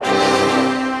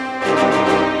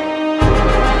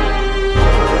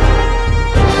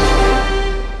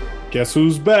Guess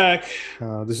who's back?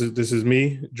 This is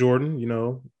me, Jordan.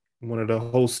 One of the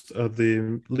hosts of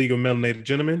the League of Melanated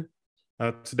Gentlemen.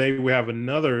 Today we have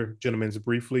another Gentleman's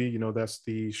Briefly. That's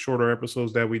the shorter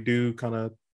episodes that we do, kind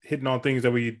of hitting on things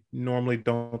that we normally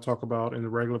don't talk about in the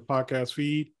regular podcast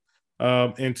feed.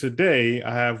 And today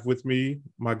I have with me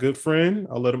my good friend.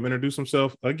 I'll let him introduce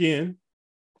himself again.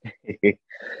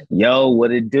 Yo,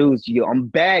 what it do? I'm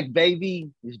back, baby.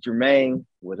 It's Jermaine.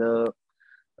 What up?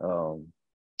 Um,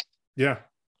 Yeah. Go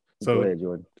So ahead,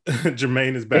 Jordan.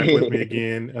 Jermaine is back with me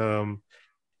again.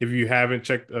 If you haven't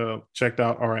checked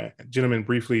out our Gentleman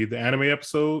Briefly, the anime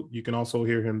episode, you can also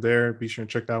hear him there. Be sure and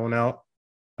check that one out.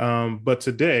 But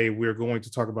today we're going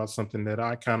to talk about something that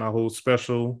I kind of hold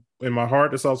special in my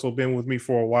heart. It's also been with me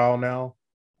for a while now.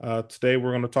 Today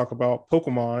we're going to talk about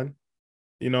Pokemon.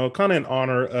 Kind of in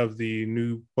honor of the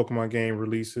new Pokemon game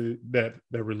releases that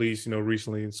released,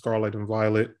 recently, Scarlet and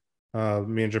Violet.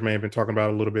 Me and Jermaine have been talking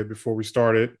about it a little bit before we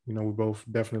started. We're both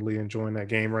definitely enjoying that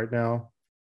game right now.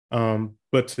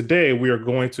 But today we are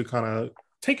going to kind of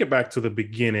take it back to the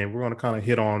beginning. We're going to kind of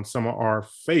hit on some of our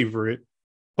favorite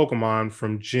Pokemon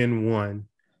from Gen 1.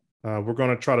 We're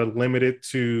going to try to limit it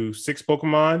to 6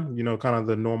 Pokemon, kind of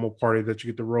the normal party that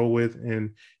you get to roll with.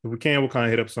 And if we can, we'll kind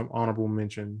of hit up some honorable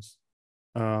mentions.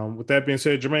 With that being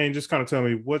said, Jermaine, just kind of tell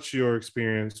me, what's your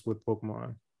experience with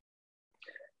Pokemon?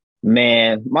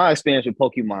 Man, my experience with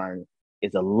Pokemon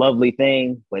is a lovely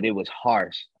thing, but it was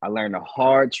harsh. I learned a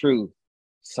hard truth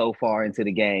so far into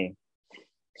the game.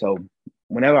 So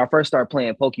whenever I first started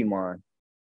playing Pokemon,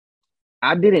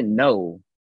 I didn't know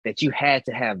that you had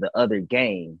to have the other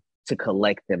game to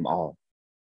collect them all.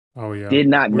 Oh yeah, Did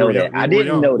not we were know young. that. We I were didn't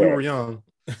young. know We that. were young.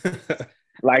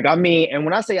 And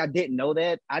when I say I didn't know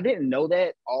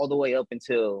that all the way up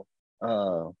until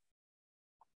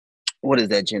what is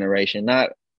that generation?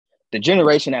 Not the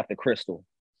generation after Crystal.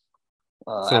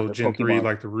 So After Gen 3, Pokemon.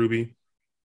 like the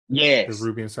Yes.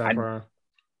 Ruby and I Sapphire.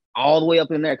 all the way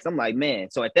up in there because I'm like, man.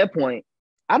 So at that point,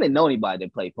 I didn't know anybody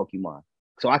that played Pokemon.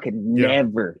 So I could Yeah.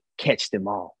 never catch them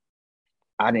all.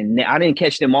 I didn't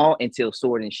catch them all until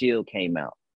Sword and Shield came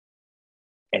out.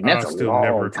 And that's a Still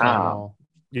never long caught them time. all.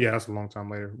 Yeah, that's a long time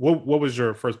later. What was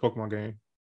your first Pokemon game?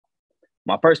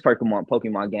 My first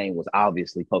Pokemon game was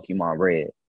obviously Pokemon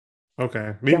Red.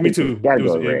 Okay, me too. Gotta It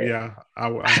was go Red. yeah.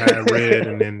 I had red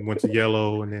and then went to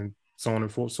yellow and then so on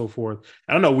and so forth.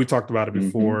 I know we talked about it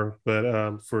before,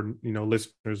 but for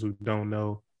listeners who don't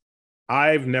know,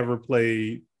 I've never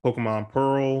played Pokemon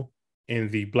Pearl in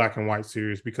the Black and White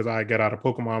series because I got out of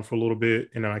Pokemon for a little bit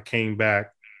and then I came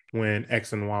back when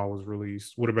X and Y was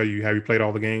released. What about you? Have you played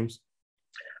all the games?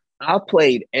 I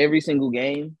played every single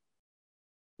game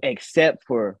except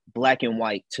for Black and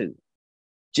White 2.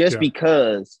 Just Yeah,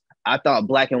 because I thought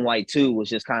Black and White 2 was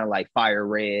just kind of like Fire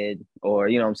Red or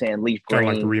you know what I'm saying, Leaf kind of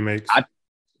like the Green. remakes. I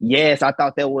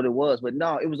thought that what it was, but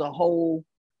no, it was a whole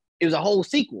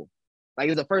sequel. Like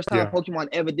it was the first time Yeah. Pokemon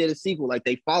ever did a sequel. Like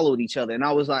they followed each other. And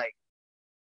I was like,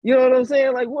 you know what I'm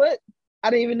saying? Like what? I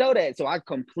didn't even know that. So I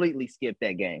completely skipped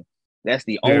that game. That's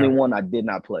the only Yeah. one I did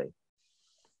not play.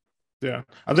 Yeah.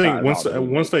 I think Besides all the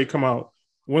once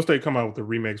remakes. they come out with the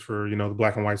remakes for, the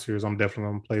Black and White series, I'm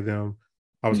definitely gonna play them.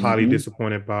 I was highly Mm-hmm.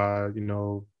 disappointed by,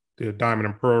 the Diamond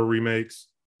and Pearl remakes.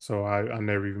 So I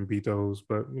never even beat those,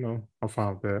 but I'm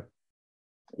fine with that.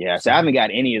 Yeah, so I So haven't got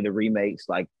any of the remakes,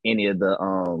 like any of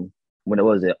the when it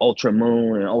was it Ultra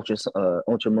Moon and Ultra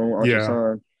Moon, Ultra yeah.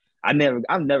 Sun.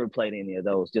 I've never played any of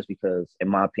those just because, in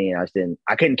my opinion,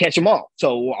 I couldn't catch them all.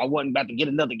 So I wasn't about to get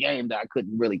another game that I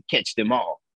couldn't really catch them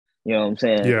all. You know what I'm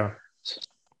saying? Yeah.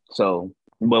 So,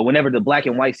 but whenever the Black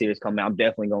and White series come out, I'm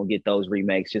definitely gonna get those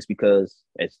remakes just because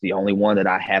it's the only one that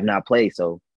I have not played.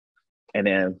 So, and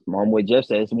then my homeboy Jeff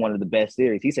said it's one of the best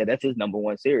series. He said that's his number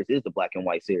one series is the Black and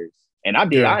White series, and I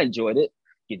did. Yeah. I enjoyed it.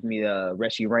 Give me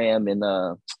Reshiram and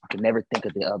I could never think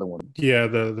of the other one. Yeah,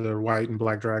 the white and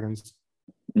black dragons.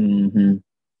 Mm-hmm.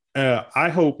 I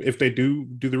hope if they do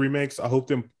the remakes, I hope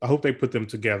they put them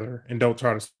together and don't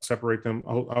try to separate them.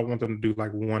 I want them to do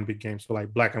like one big game, so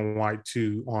like Black and White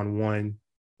 2 on one,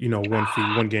 one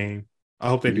feed, one game. I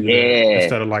hope they do that Yeah,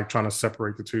 instead of like trying to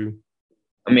separate the two.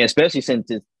 I mean, especially since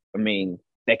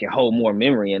they can hold more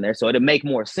memory in there, so it'll make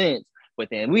more sense. But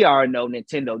then we already know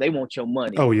Nintendo, they want your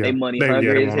money. Oh They yeah, money they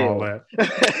hungry as want all hell.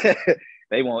 that.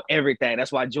 They want everything.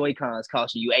 That's why Joy Cons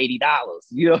cost you $80.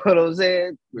 You know what I'm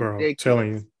saying? Bro,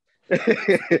 telling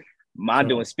Ridiculous. you. Mine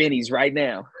doing So spinnies right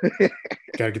now.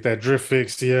 gotta get that drift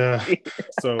fixed. Yeah.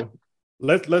 So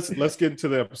let's get into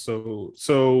the episode.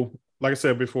 So like I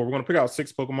said before, we're gonna pick out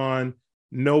 6 Pokemon,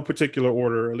 no particular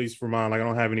order, at least for mine. Like I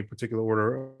don't have any particular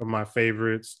order of my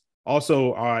favorites.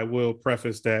 Also, I will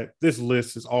preface that this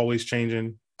list is always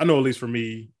changing. I know at least for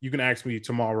me, you can ask me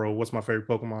tomorrow what's my favorite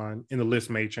Pokemon, and the list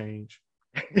may change.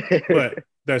 But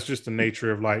that's just the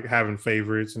nature of like having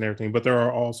favorites and everything. But there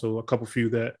are also a couple few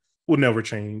that will never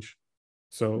change.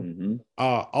 So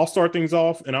I'll start things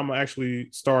off, and I'm gonna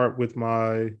actually start with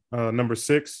my number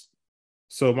 6.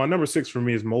 So my number 6 for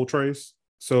me is Moltres.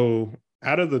 So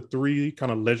out of the 3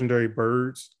 kind of legendary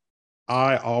birds,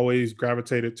 I always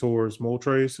gravitated towards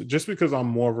Moltres just because I'm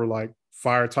more of a like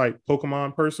fire type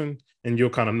Pokemon person, and you'll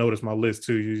kind of notice my list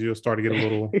too. You'll start to get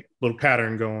a little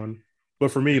pattern going.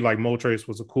 But for me, like Moltres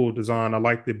was a cool design. I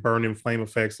like the burning flame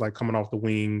effects, like coming off the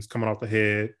wings, coming off the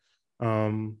head.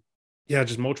 Um, yeah,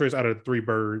 just Moltres out of the 3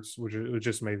 birds, which was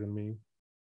just amazing to me.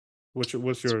 What's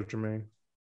yours, Jermaine?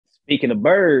 Speaking of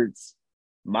birds,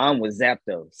 mine was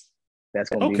Zapdos.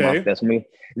 Okay. That's me.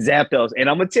 Zapdos. And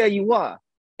I'm gonna tell you why.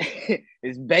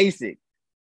 It's basic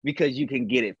because you can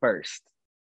get it first.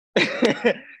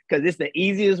 Because it's the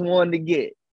easiest one to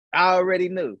get. I already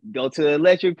knew. Go to the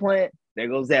electric plant, there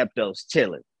goes Zapdos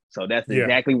chilling. So that's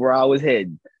exactly where I was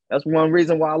heading. That's one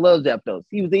reason why I love Zapdos.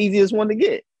 He was the easiest one to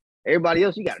get. Everybody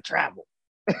else, you got to travel.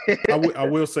 I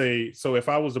will say, so if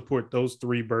I was to put those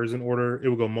 3 birds in order, it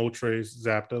would go Moltres,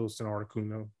 Zapdos, and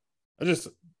Articuno.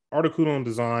 Articuno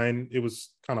design, it was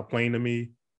kind of plain to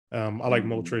me. I like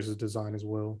Moltres' design as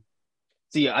well.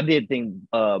 See, I did think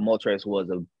Moltres was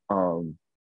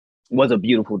a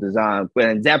beautiful design, but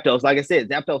in Zapdos, like I said,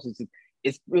 Zapdos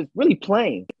it's really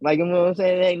plain. Like, you know what I'm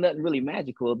saying? There ain't nothing really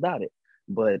magical about it.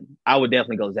 But I would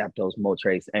definitely go Zapdos,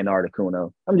 Moltres, and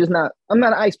Articuno. I'm not an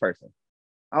ice person.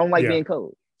 I don't like being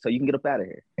cold, so you can get up out of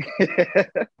here.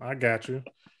 I got you.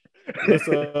 Let's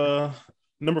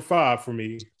number 5 for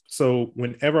me. So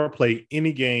whenever I play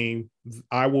any game,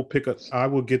 I will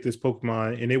get this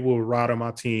Pokemon, and it will ride on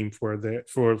my team for a bit.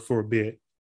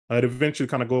 It eventually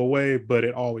kind of go away, but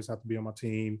it always has to be on my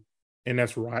team, and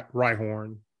that's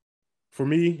Rhyhorn. For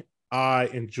me, I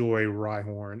enjoy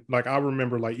Rhyhorn. Like I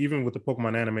remember, like even with the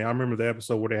Pokemon anime, I remember the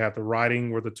episode where they had the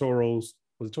riding where the Tauros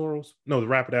was it Tauros? No, the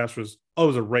Rapidastras. Oh, it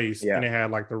was a race, and they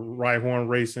had like the Rhyhorn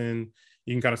racing.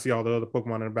 You can kind of see all the other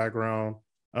Pokemon in the background.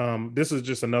 This is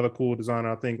just another cool design.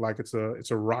 I think like it's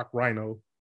a rock rhino.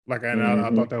 Like, and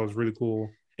I thought that was really cool.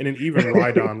 And then even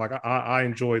Rhydon, like I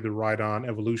enjoyed the Rhydon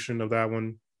evolution of that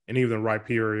one, and even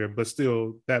Rhyperior, but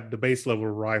still that the base level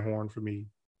of Rhyhorn for me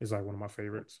is like one of my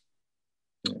favorites.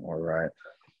 All right.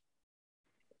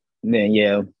 Then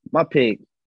yeah, my pick,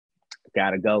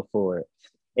 gotta go for it.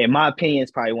 In my opinion, it's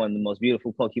probably one of the most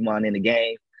beautiful Pokemon in the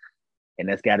game, and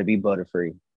that's gotta be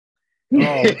Butterfree.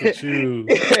 Oh, look at you.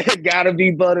 Gotta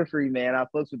be Butterfree, man. I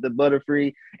fucks with the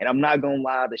Butterfree, and I'm not gonna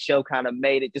lie, the show kind of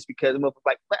made it just because I'm like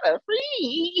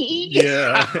Butterfree.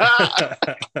 Yeah.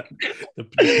 the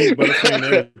pink Butterfree and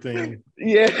everything.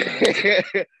 Yeah.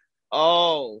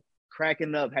 Oh,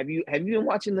 cracking up. Have you been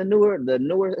watching the newer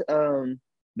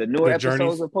episodes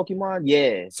journeys of Pokemon?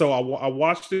 Yeah. So I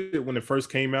watched it when it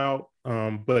first came out,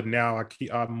 but now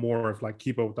I'm more of like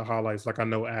keep up with the highlights. Like I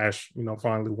know Ash,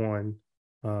 finally won.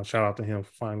 Shout out to him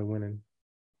for finally winning.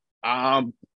 I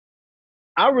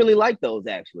really like those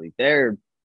actually. It's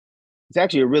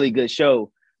actually a really good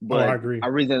show. But I agree.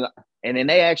 And then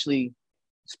they actually,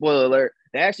 spoiler alert,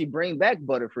 they actually bring back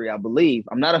Butterfree, I believe.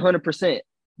 I'm not 100%,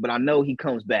 but I know he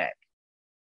comes back.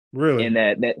 Really? And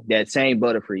that same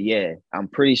Butterfree, yeah. I'm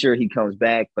pretty sure he comes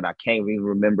back, but I can't even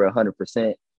remember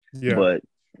 100%. Yeah. But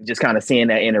just kind of seeing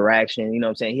that interaction, you know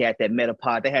what I'm saying? He had that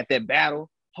Metapod. They had that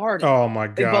battle. Harden. Oh my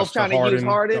gosh. They both trying to use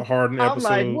Harden. The Harden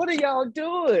episode. I'm like, what are y'all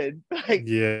doing? Like,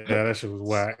 yeah, that shit was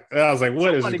whack. I was like,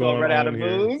 what is going on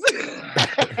here?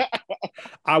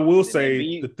 I will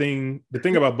say the thing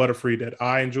about Butterfree that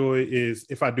I enjoy is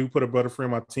if I do put a Butterfree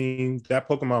on my team, that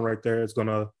Pokemon right there is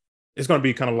gonna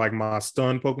be kind of like my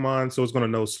stun Pokemon. So it's gonna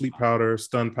know Sleep Powder,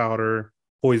 Stun Powder,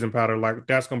 Poison Powder. Like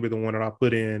that's gonna be the one that I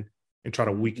put in and try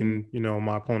to weaken,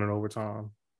 my opponent over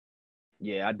time.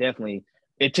 Yeah, I definitely.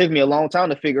 It took me a long time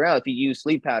to figure out if you use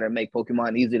Sleep Powder and make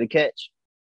Pokemon easy to catch.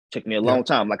 Took me a long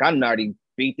time. Like I already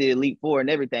beat the Elite Four and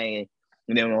everything.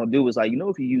 And then what I'll do was like,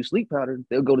 if you use Sleep Powder,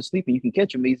 they'll go to sleep and you can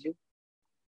catch them easier.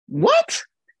 What?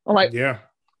 I'm like, yeah,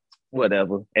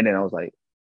 whatever. And then I was like,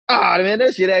 man,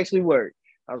 that shit actually worked.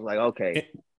 I was like, okay.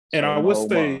 And I would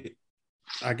say,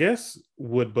 I guess,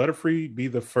 would Butterfree be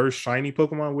the first shiny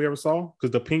Pokemon we ever saw? Because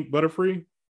the pink Butterfree,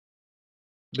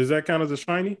 does that count as a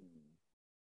shiny?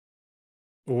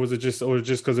 Or was it just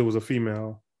because it was a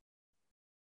female?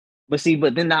 But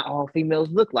then not all females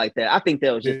look like that. I think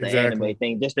that was just the anime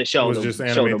thing, just to show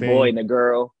the boy and the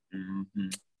girl. Mm-hmm.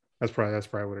 That's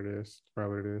probably what it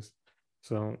is.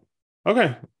 So,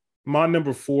 okay. My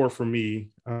number 4 for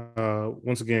me,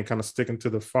 once again, kind of sticking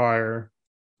to the fire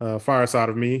fire side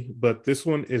of me, but this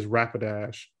one is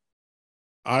Rapidash.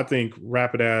 I think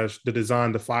Rapidash, the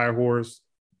design, the fire horse,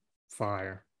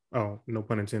 fire. Oh, no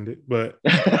pun intended, but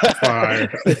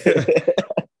fire.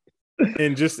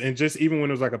 and just even when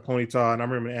it was like a ponyta, and I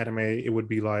remember in anime, it would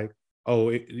be like,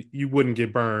 oh, you wouldn't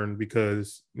get burned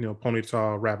because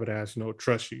ponyta Rapidash,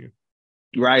 trust you.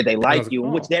 Right, they And I like was like, you,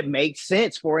 which oh, that makes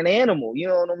sense for an animal. You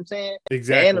know what I'm saying? The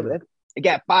exactly. animal, it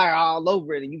got fire all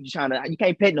over it, and you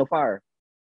can't pet no fire.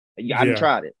 I done Yeah.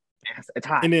 tried it. It's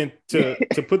hot. And then to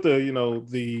put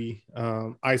the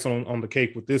ice on the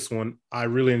cake with this one, I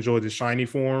really enjoyed the shiny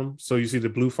form. So you see the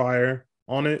blue fire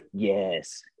on it.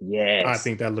 Yes, I yes.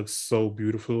 think that looks so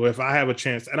beautiful. If I have a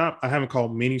chance, and I haven't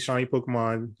caught many shiny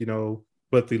Pokemon,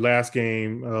 but the last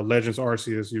game, Legends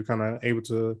Arceus, you're kind of able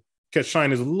to catch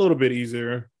shinies a little bit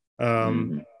easier.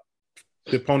 Mm.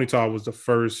 The Ponyta was the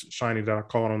first shiny that I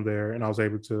caught on there, and I was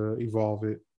able to evolve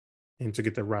it and to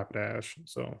get the Rapidash.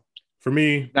 So for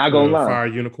me, Not gonna lie. Fire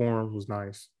Unicorn was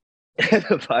nice.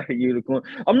 Fire unicorn.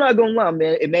 I'm not gonna lie,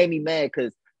 man. It made me mad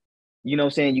because you know what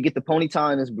I'm saying, you get the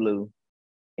ponytail and it's blue,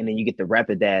 and then you get the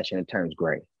Rapidash and it turns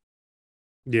gray.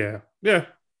 Yeah, yeah,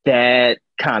 That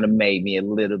kind of made me a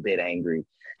little bit angry.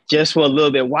 Just for a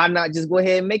little bit. Why not just go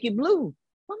ahead and make it blue?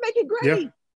 Why make it yeah, gray?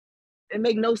 It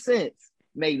make no sense.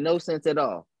 Made no sense at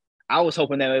all. I was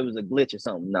hoping that it was a glitch or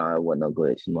something. No, it wasn't no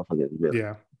glitch. Motherfucker is real.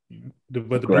 yeah.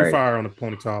 But the blue Great. fire on the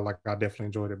Ponyta, like I definitely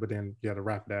enjoyed it. But then, yeah, the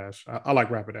Rapidash, I like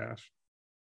Rapidash.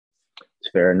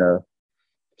 It's fair enough.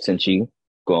 Since you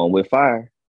going with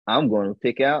fire, I'm going to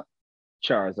pick out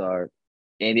Charizard.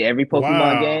 And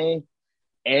Wow.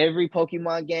 every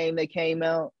Pokemon game that came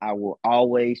out, I will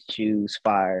always choose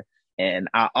fire. And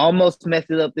I almost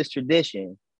messed it up this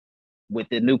tradition with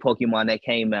the new Pokemon that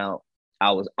came out.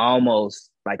 I was almost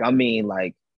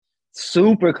like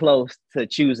super close to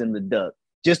choosing the duck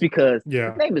just because his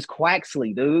Yeah. name is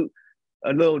Quaxley, dude.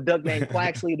 A little duck named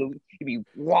Quaxley, he'd be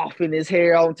waffing his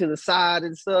hair onto the side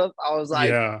and stuff. I was like,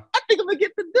 Yeah. I think I'm gonna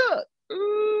get the duck.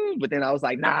 But then I was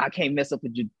like, nah, I can't mess up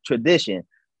the tradition.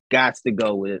 Got to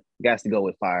go with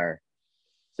fire.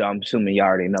 So I'm assuming you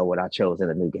already know what I chose in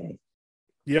the new game.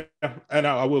 Yeah. And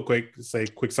I will quick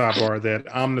sidebar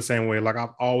that I'm the same way. Like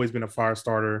I've always been a fire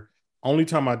starter. Only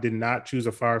time I did not choose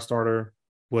a fire starter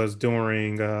was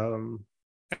during was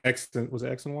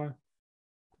it X and Y?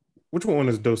 Which one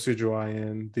is Docidui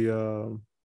in?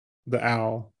 The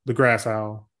owl, the grass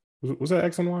owl. Was that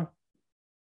X and Y?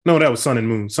 No, that was Sun and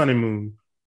Moon. Sun and Moon.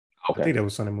 I Okay. think that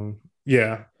was Sun and Moon.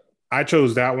 Yeah. I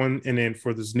chose that one. And then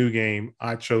for this new game,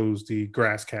 I chose the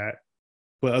grass cat.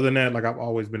 But other than that, like I've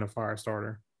always been a fire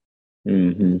starter.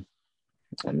 Mm-hmm.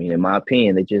 I mean, in my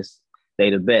opinion, they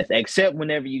the best. Except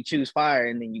whenever you choose fire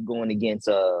and then you're going against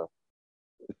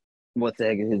what's the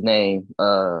heck is his name?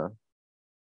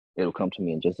 It'll come to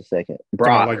me in just a second. Talking about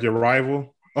Brock. like your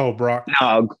rival. Oh, Brock.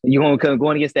 No, you want to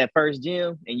going against that first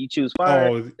gym and you choose fire.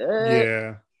 Oh,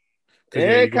 yeah. Because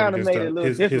yeah, you're It going kind of against made it a little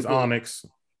his difficult. Onyx.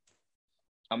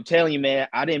 I'm telling you, man,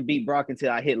 I didn't beat Brock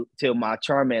till my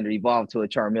Charmander evolved to a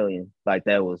Charmeleon. Like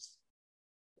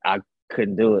I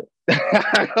couldn't do it.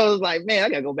 I was like, man, I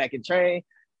gotta go back and train.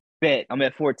 Bet I'm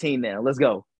at 14 now. Let's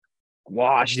go.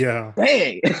 Washed. Yeah.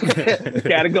 Dang.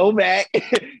 Gotta go back.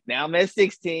 Now I'm at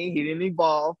 16. He didn't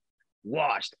evolve.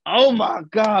 Washed. Oh my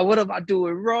God, what am I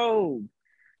doing wrong?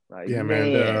 Like, Yeah,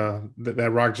 man. man.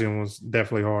 That rock gym was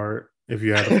definitely hard if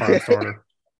you had a fire starter.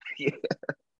 Yeah.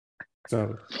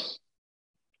 So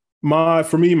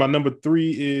for me, my number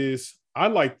 3 is I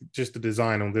like just the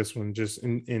design on this one, just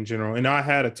in general. And I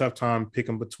had a tough time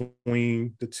picking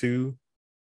between the two,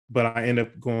 but I ended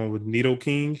up going with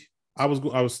Nidoking. I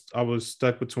was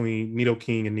stuck between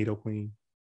Nidoking and Nidoqueen.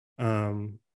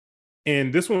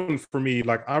 And this one for me,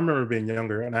 like I remember being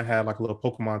younger and I had like a little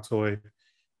Pokemon toy,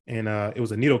 and it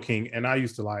was a Nidoking, and I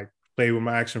used to like play with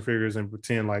my action figures and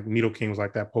pretend like Nidoking was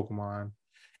like that Pokemon.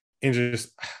 And just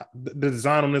the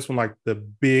design on this one, like the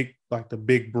big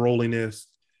broliness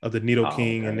of the Oh,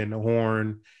 Nidoking, and okay. then the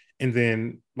horn, and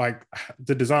then like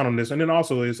the design on this, and then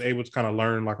also is able to kind of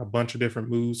learn like a bunch of different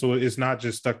moves. So it's not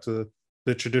just stuck to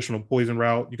the traditional poison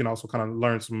route. You can also kind of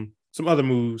learn some other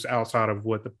moves outside of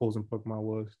what the poison Pokemon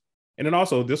was. And then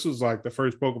also, this was like the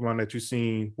first Pokemon that you've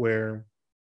seen where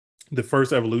the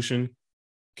first evolution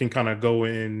can kind of go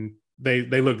in. They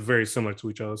look very similar to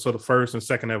each other. So the first and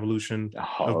second evolution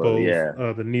of Oh, both yeah.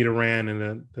 the Nidoran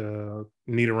and the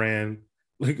Nidoran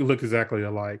look exactly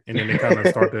alike, and then they kind of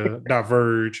start to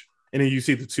diverge, and then you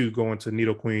see the two going to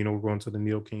Nidoqueen or going to the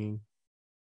Nidoking.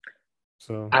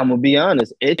 So I'm gonna be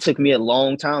honest, it took me a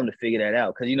long time to figure that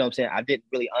out because you know what I'm saying, I didn't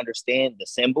really understand the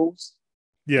symbols.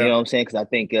 You know yeah, what I'm saying? Because I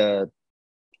think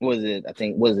Was it? I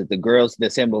think was it the girls? The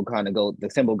symbol kind of go. The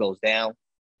symbol goes down,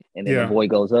 and then the Yeah. boy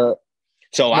goes up.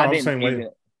 So No, I I was the didn't same way. even.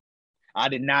 I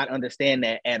did not understand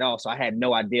that at all. So I had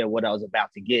no idea what I was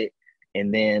about to get.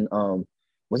 And then,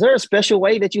 was there a special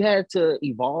way that you had to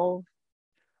evolve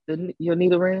your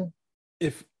Nidoran?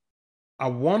 If I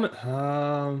want,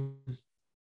 I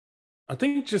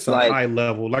think just a Like, high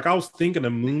level. Like I was thinking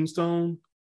of Moonstone,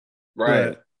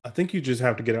 right. but I think you just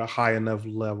have to get a high enough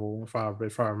level if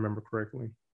I remember correctly.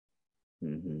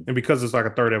 Mm-hmm. And because it's like a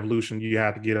third evolution, you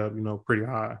have to get up, pretty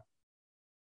high.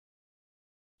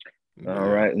 But All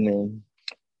yeah. right. And then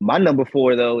my number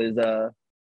 4 though is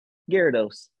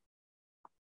Gyarados.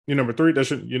 You're number 3.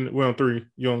 We're on 3.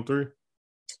 You on 3?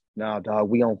 No, dog,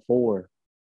 we on 4.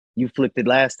 You flipped it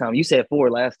last time. You said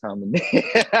 4 last time.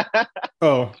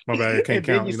 Oh, my bad. It can't And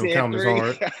then count. you said Counting is 3.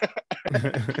 hard.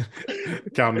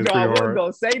 Counting is No, I pretty wasn't hard.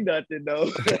 gonna say nothing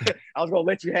though. I was gonna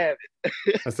let you have it.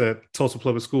 That's that Tulsa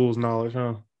Public Schools knowledge,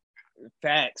 huh?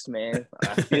 Facts, man.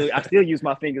 I still use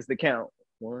my fingers to count.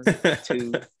 1,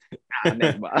 2.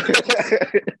 Never mind.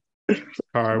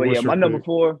 All right, But yeah, what's your my number pick?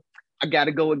 4, I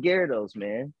gotta go with Gyarados,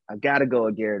 man. I gotta go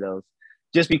with Gyarados.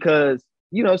 Just because,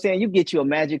 you know what I'm saying, you get you a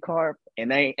Magikarp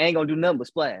and they ain't gonna do nothing but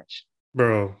splash.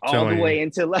 Bro, All the telling you. way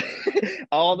into like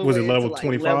all the Was it way into level like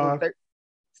level 25? 30.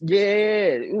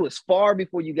 Yeah, it was far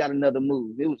before you got another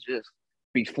move. It was just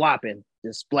be flopping,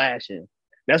 just splashing.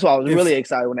 That's why I was really It's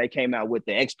excited when they came out with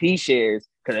the XP shares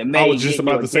because it I was made just getting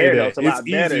you about a to say that. Gyarados a It's lot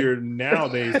better. easier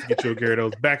nowadays to get your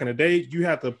Gyarados. Back in the day, you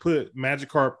had to put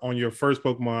Magikarp on your first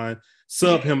Pokemon,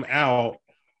 sub him out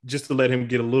just to let him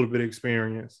get a little bit of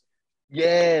experience.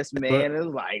 Yes, man. But It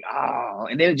was like, oh,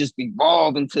 and then it just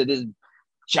evolved into this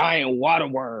giant water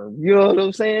worm. You know what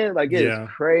I'm saying? Like it is yeah.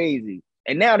 crazy.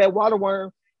 And now that water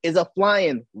worm is a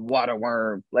flying water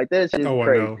worm. Like that's just Oh, I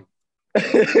crazy. know.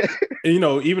 And,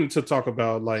 even to talk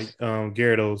about like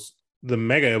Gyarados, the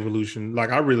Mega Evolution,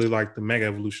 like I really like the Mega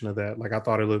Evolution of that. Like I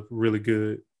thought it looked really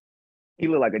good. He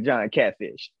looked like a giant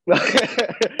catfish.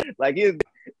 Like it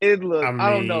I looked, I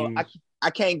don't know. mean, I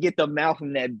can't get the mouth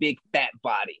from that big fat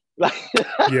body. Like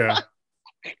yeah.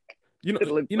 it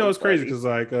looked so It's crazy funny. because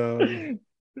like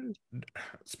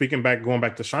going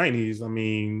back to shinies, I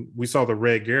mean, we saw the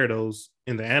red Gyarados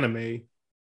in the anime.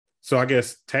 So I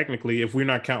guess technically, if we're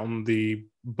not counting the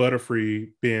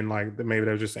Butterfree being like maybe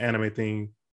that was just an anime thing,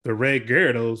 the red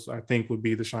Gyarados I think would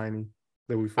be the shiny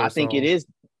that we I first think it saw. is.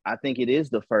 I think it is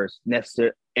the first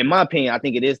necessary. In my opinion, I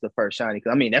think it is the first shiny.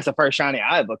 Because I mean, that's the first shiny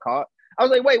I ever caught. I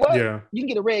was like, wait, what? Yeah, You can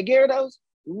get a red Gyarados?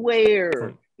 Where?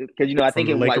 from Because I from think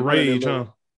the it was Lake like of one of the Rage, little.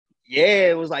 huh? Yeah,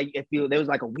 it was like there was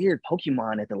like a weird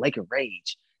Pokemon at the Lake of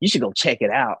Rage. You should go check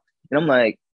it out. And I'm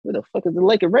like, where the fuck is the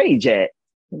Lake of Rage at?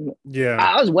 Yeah,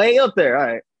 I was way up there. All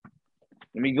right.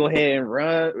 Let me go ahead and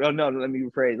run. Oh no, let me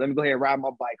rephrase. Let me go ahead and ride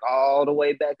my bike all the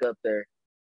way back up there.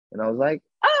 And I was like,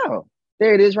 oh,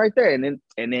 there it is right there. And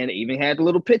then it even had the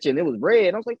little picture and it was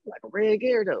red. I was like a red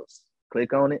Gyarados.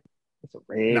 Click on it. It's a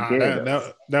red nah, that Gyarados.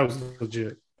 that that was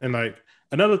legit. And like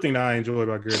another thing that I enjoy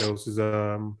about Gyarados is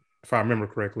if I remember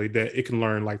correctly, that it can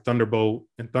learn like Thunderbolt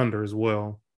and Thunder as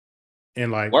well.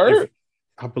 And like if Word?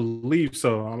 I believe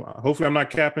so. Hopefully, I'm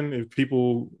not capping. If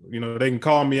people, they can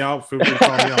call me out. Feel free to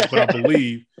call me out. But I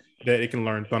believe that it can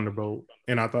learn Thunderbolt,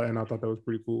 and I thought that was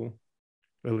pretty cool,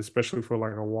 especially for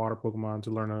like a water Pokemon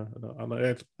to learn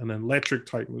an electric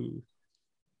type move.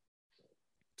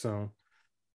 So,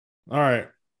 all right,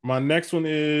 my next one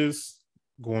is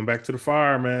going back to the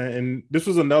fire, man. And this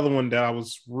was another one that I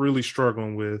was really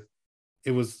struggling with.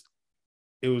 It was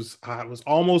almost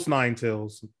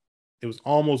Ninetales. It was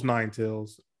almost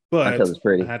Ninetales, I tell but it's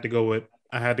pretty. I had to go with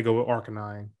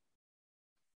Arcanine.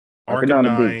 Arcanine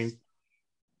Arcanine.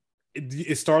 Beast.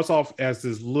 It starts off as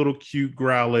this little cute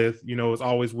Growlithe. It's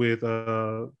always with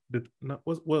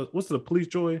what's the police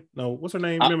Joy? No, what's her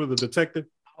name? Remember the detective?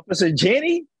 Officer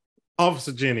Jenny?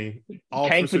 Officer Jenny. Can't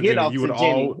Officer forget Jenny. Officer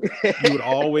Jenny. You would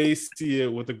always see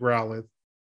it with the Growlithe.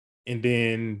 And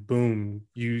then boom,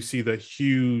 you see the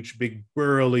huge, big,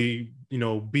 burly,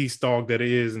 beast dog that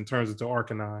it is and turns into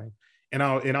Arcanine. And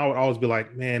I would always be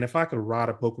like, man, if I could ride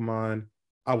a Pokemon,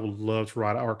 I would love to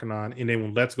ride Arcanine. And then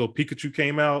when Let's Go Pikachu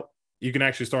came out, you can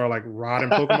actually start like riding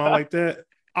Pokemon like that.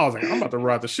 I was like, I'm about to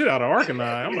ride the shit out of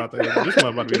Arcanine. This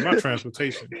one about to be my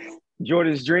transportation.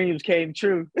 Jordan's dreams came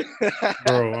true.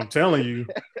 Bro, I'm telling you.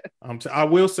 I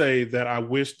will say that I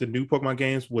wish the new Pokemon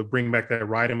games would bring back that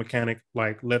riding mechanic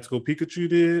like Let's Go Pikachu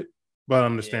did. But I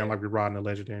understand like we're riding the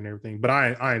legendary and everything. But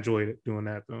I enjoyed it doing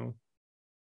that though.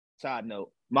 Side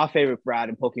note, my favorite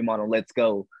riding Pokemon on Let's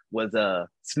Go was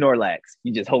Snorlax.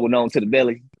 You just holding on to the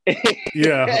belly.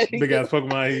 Yeah, big ass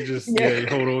Pokemon. He just Yeah. you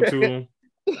hold on to him.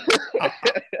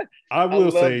 I I will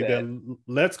love say that. that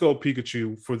Let's Go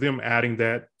Pikachu, for them adding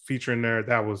that feature in there,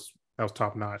 that was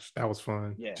top notch. That was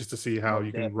fun Yeah, just to see how most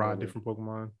you can ride definitely. different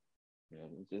Pokemon.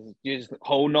 Yeah, just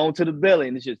holding on to the belly,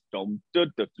 and it's just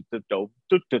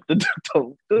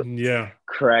Yeah.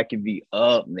 cracking me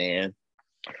up, man.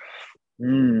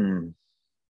 Hmm.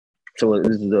 So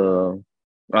this is all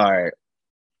right.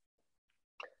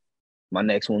 My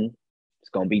next one is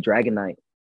gonna be Dragonite.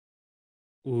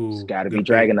 It's Ooh, got to be good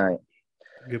pick. Dragonite.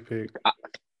 Good pick.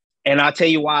 And I'll tell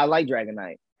you why I like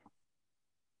Dragonite.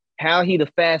 How he the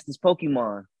fastest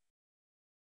Pokemon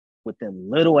with them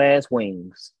little ass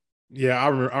wings. Yeah, I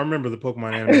remember the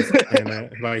Pokemon anime saying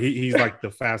that. Like he's like the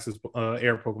fastest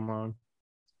air Pokemon.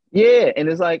 Yeah, and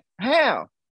it's like, how?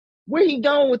 Where he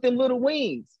going with them little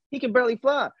wings? He can barely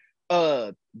fly.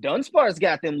 Dunsparce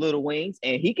got them little wings,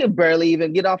 and he can barely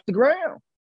even get off the ground.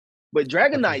 But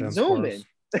Fucking Dragonite Dunsparce. zooming.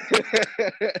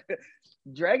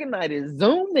 Dragonite is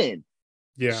zooming.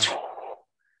 Yeah.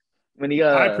 When he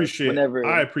I whenever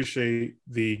appreciate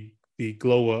the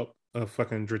glow up of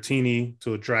fucking Dratini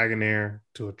to a Dragonair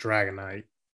to a Dragonite.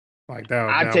 Like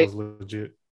I that was take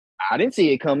legit. I didn't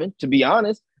see it coming, to be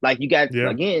honest. Like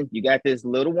Yeah. you got this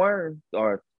little worm,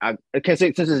 or I can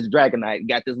say since it's a Dragonite, you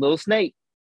got this little snake,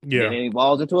 then Yeah. it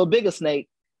evolves into a bigger snake,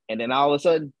 and then all of a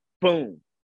sudden, boom.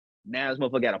 Now this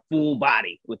motherfucker got a full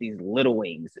body with these little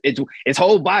wings. Its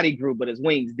whole body grew, but its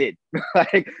wings did.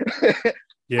 Like, how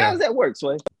Yeah. does that work,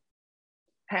 Sway?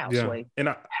 How, Yeah. Sway? And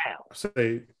How?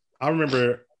 say I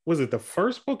remember, was it the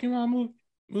first Pokemon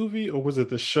movie or was it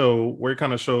the show where it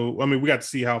kind of showed? I mean, we got to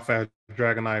see how fast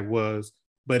Dragonite was,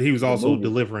 but he was The also movie.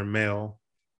 delivering mail.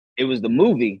 It was the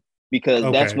movie because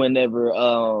that's Okay. whenever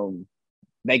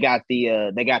they got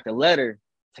the letter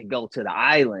to go to the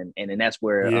island, and then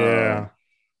Yeah.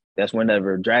 that's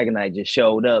whenever Dragonite just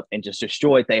showed up and just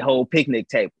destroyed their whole picnic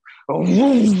table.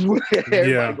 Everybody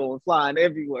Yeah. going flying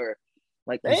everywhere.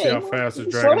 Like, You see hey, how fast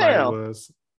the slow Dragonite down.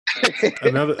 was.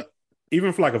 Another,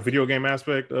 even for like a video game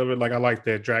aspect of it, like I like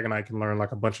that Dragonite can learn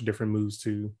like a bunch of different moves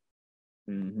too.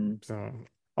 Mm-hmm. So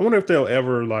I wonder if they'll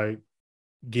ever like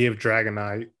give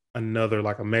Dragonite another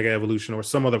like a mega evolution or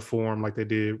some other form like they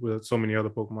did with so many other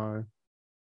Pokemon.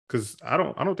 Because I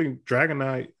don't think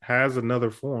Dragonite has another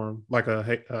form like a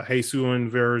Hisuian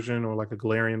version or like a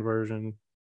Galarian version.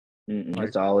 Like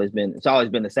It's always been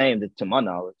the same to my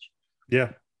knowledge.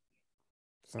 yeah,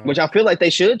 Which so I feel like they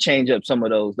should change up some of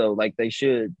those though. Like they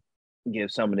should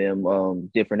give some of them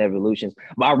different evolutions.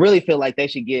 But I really feel like they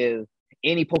should give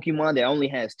any Pokemon that only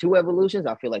has two evolutions.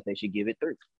 I feel like they should give it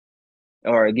three,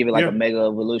 or give it like a yeah, mega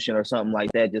evolution or something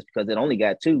like that, just because it only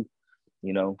got two.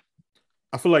 You know.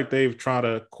 I feel like they've tried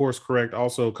to course correct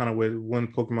also kind of with one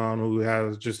Pokemon who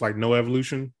has just like no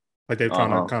evolution. Like they're Uh trying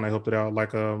to huh. kind of help it out.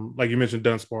 Like you mentioned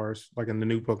Dunsparce, like in the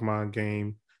new Pokemon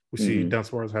game, we see Mm-hmm.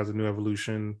 Dunsparce has a new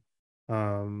evolution.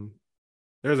 Um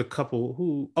there's a couple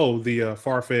the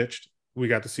Farfetch'd. We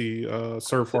got to see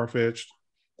Sir Farfetch'd.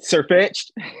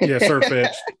 Sirfetch'd. Yeah,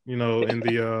 Surfetched, in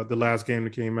the last game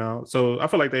that came out. So I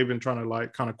feel like they've been trying to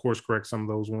like kind of course correct some of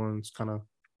those ones, kind of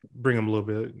bring them a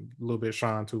little bit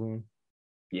shine to them.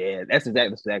 Yeah, that's the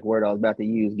exact word I was about to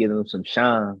use. Giving them some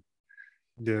shine.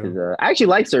 Yeah, Because I actually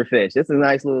like Sirfetch'd. It's a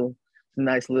nice little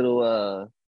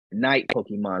night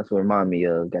Pokemon. That's what it remind me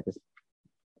of. Got this,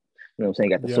 you know what I'm saying?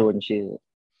 Got the yeah. sword and shit.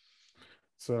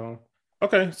 So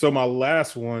okay, so my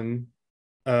last one,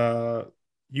 uh,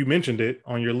 you mentioned it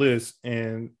on your list,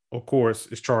 and of course,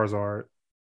 it's Charizard.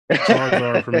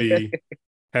 Charizard for me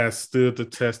has stood the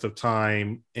test of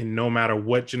time, and no matter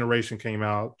what generation came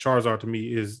out, Charizard to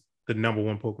me is the number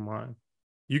one Pokemon.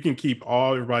 You can keep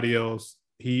all everybody else.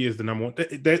 He is the number one.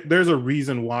 There's a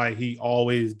reason why he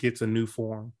always gets a new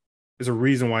form. There's a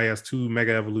reason why he has two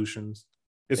mega evolutions.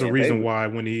 It's a Fan reason favorite. why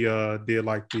when he did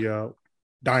like the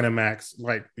Dynamax,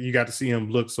 like you got to see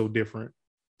him look so different.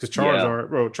 Because Yeah.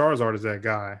 Charizard is that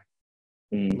guy.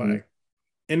 Mm-hmm. Like,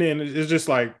 and then it's just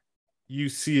like you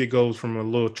see it goes from a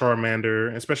little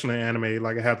Charmander, especially in anime,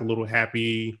 like it had the little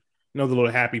happy, the little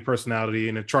happy personality,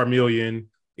 and a Charmeleon.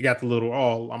 It got the little,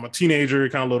 oh, I'm a teenager,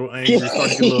 kind of little angry,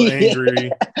 starting to get a little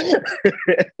angry.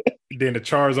 Then the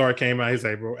Charizard came out. He's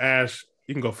like, bro, Ash,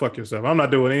 you can go fuck yourself. I'm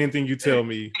not doing anything you tell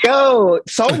me. Yo,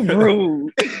 so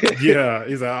rude. Yeah,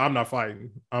 he's like, I'm not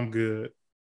fighting. I'm good.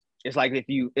 It's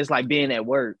like being at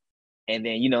work, and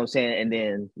then you know what I'm saying, and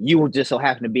then you will just so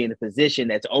happen to be in a position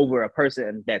that's over a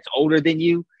person that's older than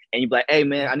you, and you be like, hey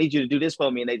man, I need you to do this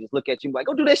for me, and they just look at you like,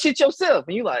 go do that shit yourself,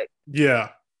 and you like, Yeah,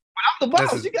 I'm the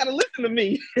that's boss, you gotta listen to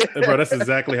me. bro. That's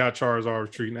exactly how Charizard was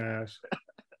treating Ash.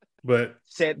 But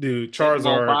set dude, set them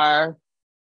on Charizard, fire.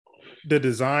 the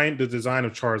design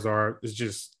of Charizard is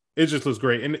just, it just looks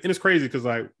great, and it's crazy because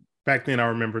like back then I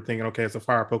remember thinking, okay, it's a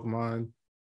fire Pokemon,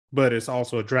 but it's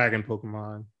also a dragon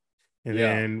Pokemon. And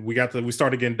Yeah. then we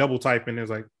started getting double typing. It was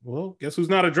like, well, guess who's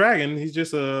not a dragon? He's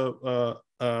just a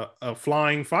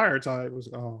flying fire type. It was,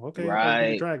 oh, okay, I thought he'd be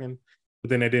a Right. dragon. But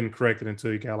then they didn't correct it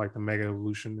until you got like the Mega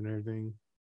Evolution and everything.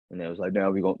 And it was like, now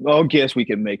we go, oh, guess we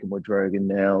can make him a dragon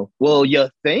now. Well, you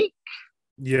think?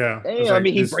 Yeah, I was Damn, I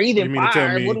mean, like, he this. You breathing mean to tell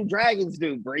fire. What me do dragons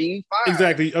do? Breathe fire.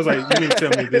 exactly? I was like, you mean to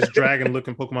tell me this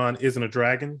dragon-looking Pokemon isn't a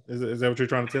dragon? Is that what you're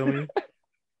trying to tell me?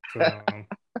 So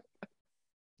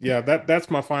yeah,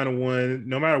 that's my final one.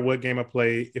 No matter what game I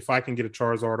play, if I can get a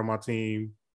Charizard on my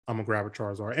team, I'm gonna grab a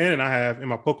Charizard. And I have in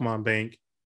my Pokemon bank,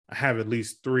 I have at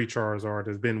least 3 Charizard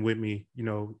that's been with me,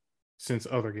 since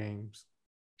other games.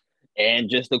 And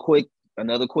just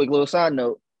another quick little side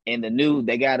note. In the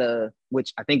they got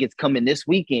which I think it's coming this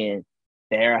weekend.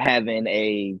 They're having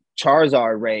a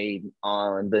Charizard raid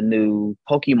on the new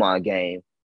Pokemon game,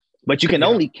 but you can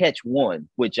only catch one.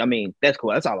 Which I mean, that's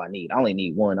cool. That's all I need. I only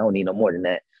need one. I don't need no more than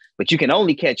that. But you can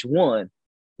only catch one.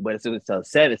 But it's a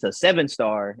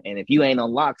 7-star, and if you ain't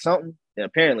unlocked something, then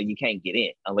apparently you can't get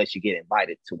in unless you get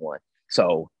invited to one.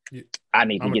 So I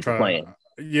need to get to playing.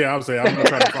 Yeah, I would say I'm gonna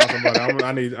try to find somebody.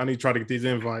 I need to try to get these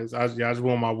invites. I just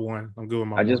want my one. I'm good with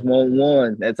my one. I just want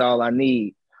one. That's all I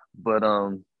need. But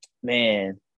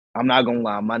man, I'm not gonna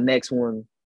lie. My next one,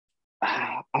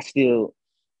 I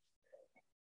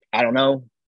don't know.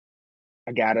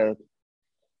 I gotta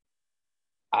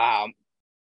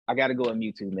go with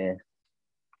Mewtwo, man.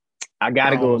 I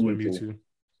gotta go with Mewtwo.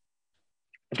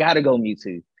 I gotta go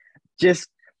Mewtwo.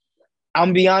 I'm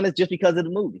gonna be honest, just because of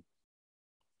the movie.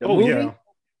 The movie,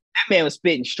 that man was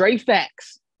spitting straight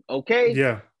facts. Okay?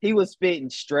 Yeah. He was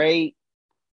spitting straight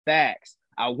facts.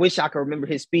 I wish I could remember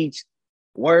his speech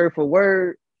word for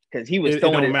word because he was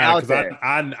throwing it out there.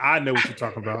 I know what you're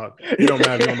talking about. It don't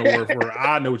matter if you don't know word for word.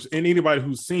 I know and anybody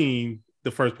who's seen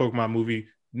the first Pokemon movie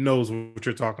knows what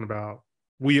you're talking about.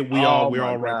 We're all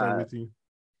right there with you.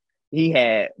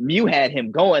 Mew had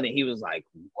him going, and he was like,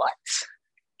 "What?"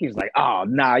 He was like, "Oh,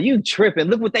 nah, you tripping?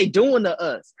 Look what they doing to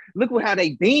us. Look how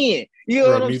they been. You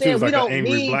know what I'm saying? We don't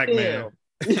need black them."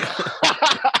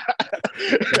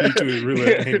 Mewtwo is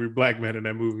really an angry black man in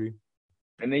that movie.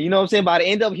 And then you know what I'm saying? By the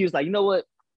end of it, he was like, "You know what?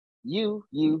 You.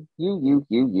 You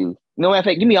know what?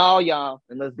 Give me all y'all,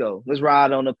 and let's go. Let's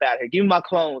ride on up out here. Give me my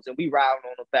clones, and we ride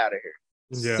on up out of here.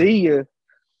 Yeah. See ya."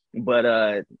 But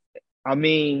I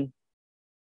mean,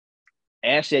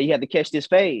 Ash said you had to catch this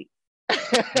fade.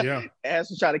 Yeah. Ash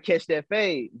was trying to catch that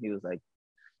fade. He was like,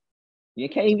 "You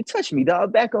can't even touch me,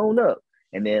 dog. Back on up."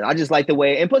 And then I just like the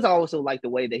way, and plus I also like the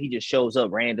way that he just shows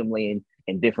up randomly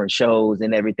in different shows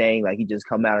and everything. Like he just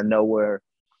come out of nowhere.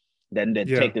 Then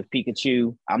Detective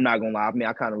Pikachu. I'm not gonna lie. I mean,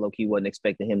 I kind of low key wasn't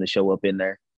expecting him to show up in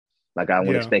there. Like I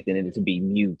was expecting it to be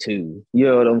Mewtwo. You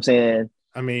know what I'm saying?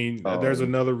 I mean, there's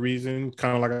another reason,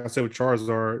 kind of like I said with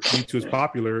Charizard, Mewtwo is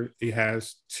popular. It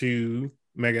has 2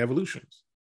 Mega Evolutions.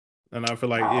 And I feel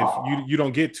like if you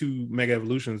don't get 2 Mega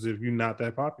Evolutions if you're not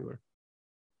that popular.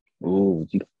 Ooh,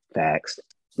 facts.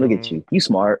 Look at you. You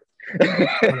smart.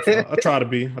 I try to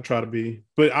be.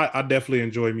 But I definitely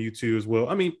enjoy Mewtwo as well.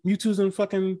 I mean, Mewtwo's in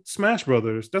fucking Smash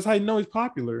Brothers. That's how you know he's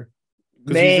popular.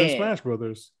 Because he's in Smash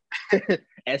Brothers.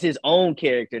 As his own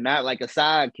character, not like a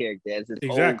side character, as his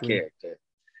own character.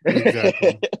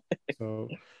 Exactly. So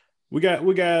we got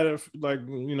like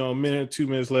a minute, 2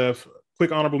 minutes left.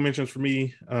 Quick honorable mentions for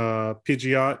me.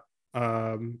 Pidgeot.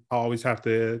 I always have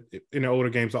to in the older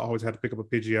games. I always had to pick up a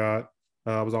Pidgeot.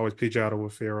 I was always Pidgeot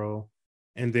with Pharaoh,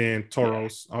 and then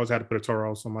Tauros. I always had to put a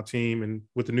Tauros on my team. And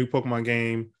with the new Pokemon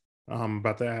game, I'm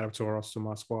about to add a Tauros to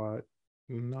my squad.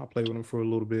 And I'll play with him for a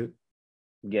little bit.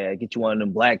 Yeah, get you one of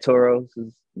them black Tauros.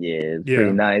 It's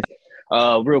pretty nice.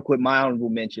 Real quick, my honorable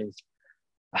mentions.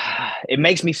 It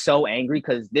makes me so angry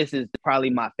because this is probably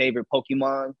my favorite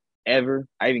Pokemon ever.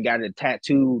 I even got it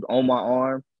tattooed on my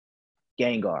arm.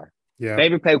 Gengar. Yeah.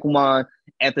 Favorite Pokemon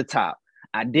at the top.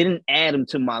 I didn't add him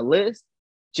to my list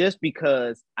just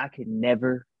because I could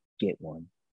never get one.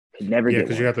 Could never get one.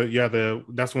 Yeah, because you have to.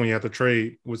 That's when you have to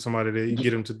trade with somebody to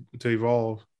get him to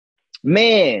evolve.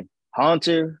 Man,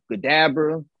 Haunter,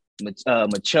 Kadabra,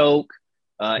 Machoke,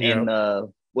 and I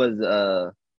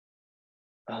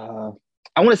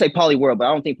want to say Poliwhirl, but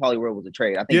I don't think Poliwhirl was a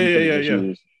trade. I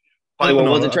think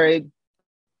Poliwhirl was a trade.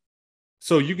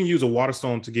 So you can use a Water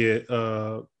Stone to get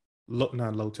not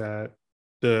Lotad,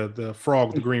 the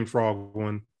frog, the green frog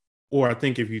one, or I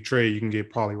think if you trade, you can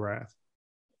get Poliwrath.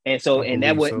 And so, and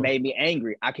that what made me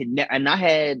angry. I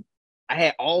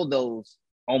had all those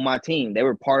on my team. They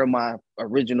were part of my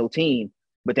original team,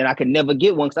 but then I could never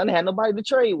get one because I didn't have nobody to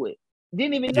trade with.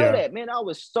 Didn't even know that, man. I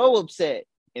was so upset.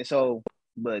 And so,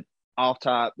 but off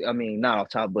top. I mean, not off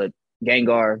top, but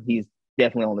Gengar, he's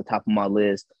definitely on the top of my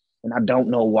list. And I don't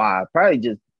know why. Probably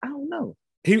just, I don't know.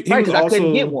 He Probably was because I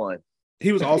couldn't get also one.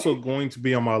 he was also going to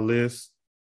be on my list,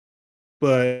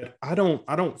 but I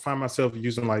don't find myself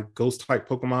using like ghost type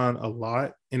Pokemon a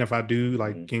lot. And if I do,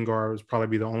 like Gengar would probably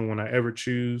be the only one I ever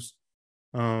choose.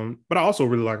 But I also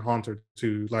really like Haunter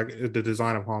too. Like the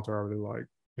design of Haunter, I really like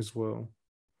as well.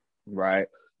 Right.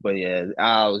 But yeah,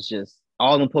 I was just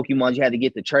all them Pokemon you had to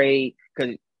get the trade.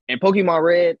 Because in Pokemon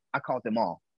Red, I caught them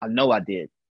all. I know I did.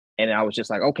 And I was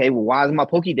just like, okay, well, why is my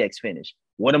Pokédex finished?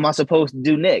 What am I supposed to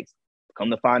do next? Come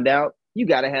to find out, you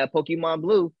got to have Pokemon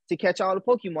Blue to catch all the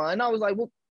Pokemon. And I was like,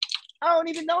 well, I don't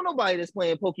even know nobody that's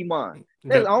playing Pokemon.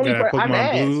 That's the only Got person I've Pokemon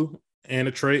asked. Blue and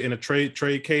a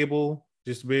trade cable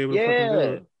just to be able to fucking do Yeah.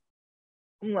 it.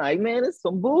 I'm like, man, it's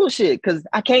some bullshit because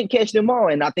I can't catch them all.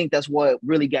 And I think that's what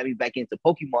really got me back into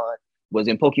Pokemon was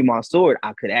in Pokemon Sword,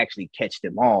 I could actually catch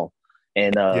them all.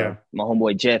 And my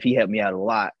homeboy Jeff, he helped me out a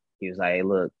lot. He was like, hey,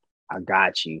 look, I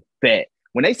got you. Bet.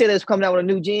 When they said they was coming out with a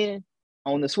new gen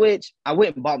on the Switch, I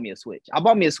went and bought me a Switch. I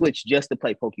bought me a Switch just to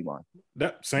play Pokemon.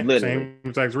 That same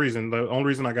exact reason. The only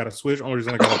reason I got a Switch, only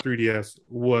reason I got a 3DS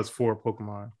was for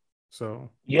Pokemon. So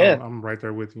yeah, I'm right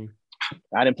there with you.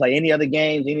 I didn't play any other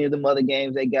games, any of them other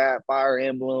games they got, Fire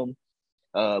Emblem,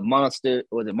 Monster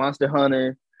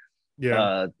Hunter.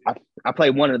 Yeah. I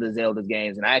played one of the Zelda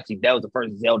games, and that was the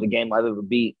first Zelda game I've ever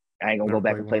beat. I ain't gonna go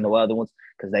back and play no other ones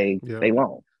because they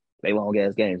long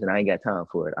ass games, and I ain't got time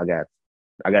for it. I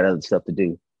got other stuff to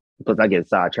do. Plus, I get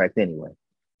sidetracked anyway.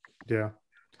 Yeah.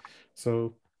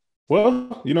 So,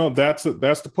 well, that's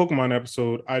the Pokemon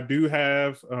episode. I do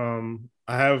have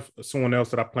I have someone else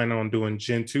that I plan on doing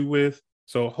Gen 2 with.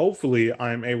 So hopefully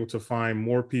I'm able to find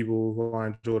more people who I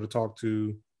enjoy to talk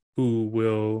to who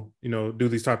will, do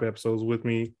these type of episodes with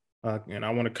me. And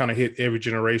I want to kind of hit every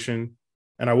generation.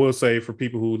 And I will say for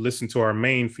people who listen to our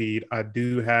main feed, I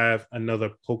do have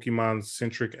another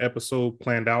Pokemon-centric episode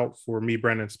planned out for me,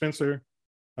 Brandon, Spencer.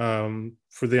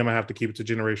 For them, I have to keep it to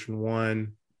Generation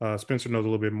 1. Spencer knows a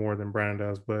little bit more than Brandon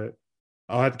does, but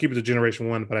I'll have to keep it to Generation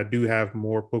 1, but I do have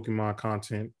more Pokemon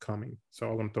content coming. So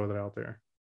I'm going to throw that out there.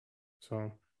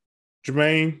 So,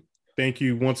 Jermaine, thank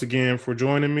you once again for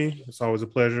joining me. It's always a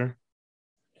pleasure.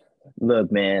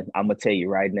 Look, man, I'm going to tell you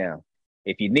right now,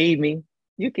 if you need me,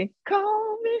 you can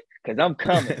call me because I'm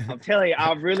coming. I'm telling you,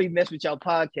 I really mess with y'all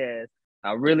podcast.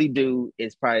 I really do.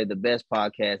 It's probably the best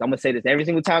podcast. I'm going to say this every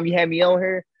single time you have me on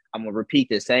here. I'm going to repeat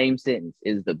the same sentence.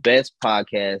 It's the best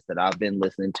podcast that I've been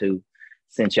listening to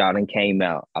since y'all done came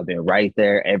out. I've been right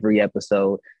there every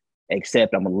episode,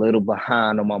 except I'm a little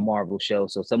behind on my Marvel show.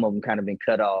 So some of them kind of been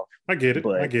cut off. I get it.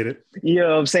 I get it. You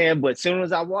know what I'm saying? But as soon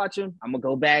as I watch them, I'm going to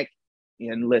go back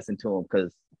and listen to them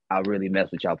because I really mess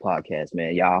with y'all podcast,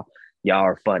 man. Y'all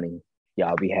are funny.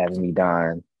 Y'all be having me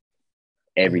dying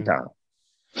every time.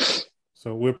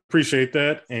 So we appreciate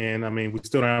that. And I mean, we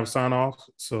still don't have a sign off.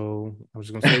 So I was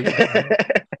just going to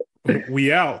say,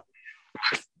 we out.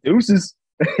 Deuces.